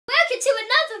to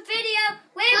another video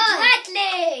with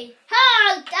Bradley.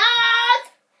 Hi, Dad.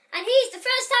 And he's the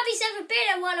first time he's ever been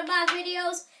in one of my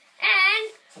videos.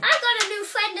 And I got a new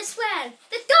friend as well,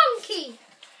 the donkey.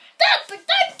 Donkey.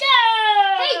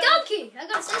 Hey, donkey, I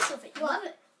gotta say something. You love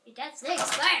it. Your dad's legs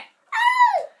swear.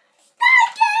 Oh,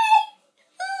 donkey.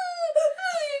 Oh,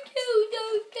 you cute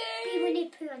donkey. When you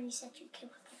poo on, you said you'd kill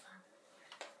my brother.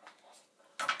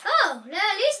 Oh, well,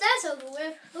 at least that's over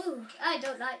with. Ooh, I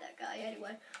don't like that guy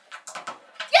anyway.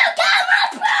 You killed my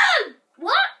bro!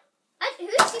 What?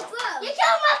 Who's your bro? You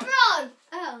killed my bro!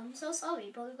 Oh, I'm so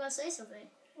sorry, but we've got to say something.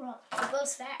 What? We're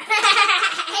both fat.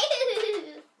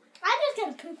 I'm just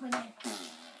gonna poop on you.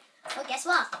 Well, guess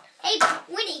what? Hey,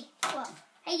 Winnie. What?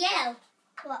 Hey, Yellow.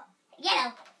 What?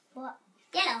 Yellow. What?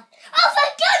 Yellow. Oh, for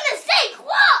goodness sake,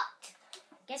 what?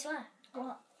 Guess what?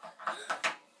 What?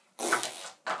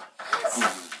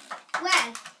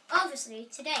 Well, obviously,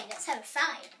 today, let's have a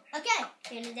fight. Okay.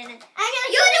 You're the You're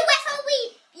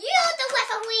referee. You're the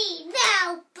referee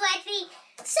now, Bradley.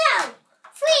 So,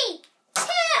 3, 2,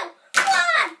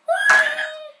 1.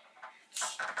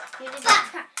 You're the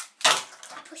referee.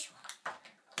 Push one.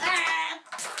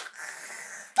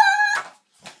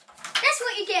 That's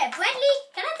what you get, Bradley.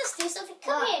 Can I just do something?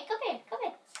 Come here.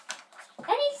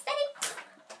 Steady.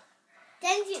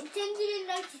 Then you didn't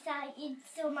notice that you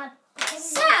saw my...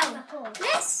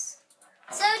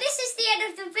 So this is the end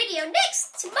of the video.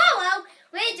 Tomorrow,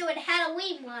 we're doing a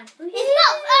Halloween one. It's not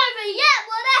over yet,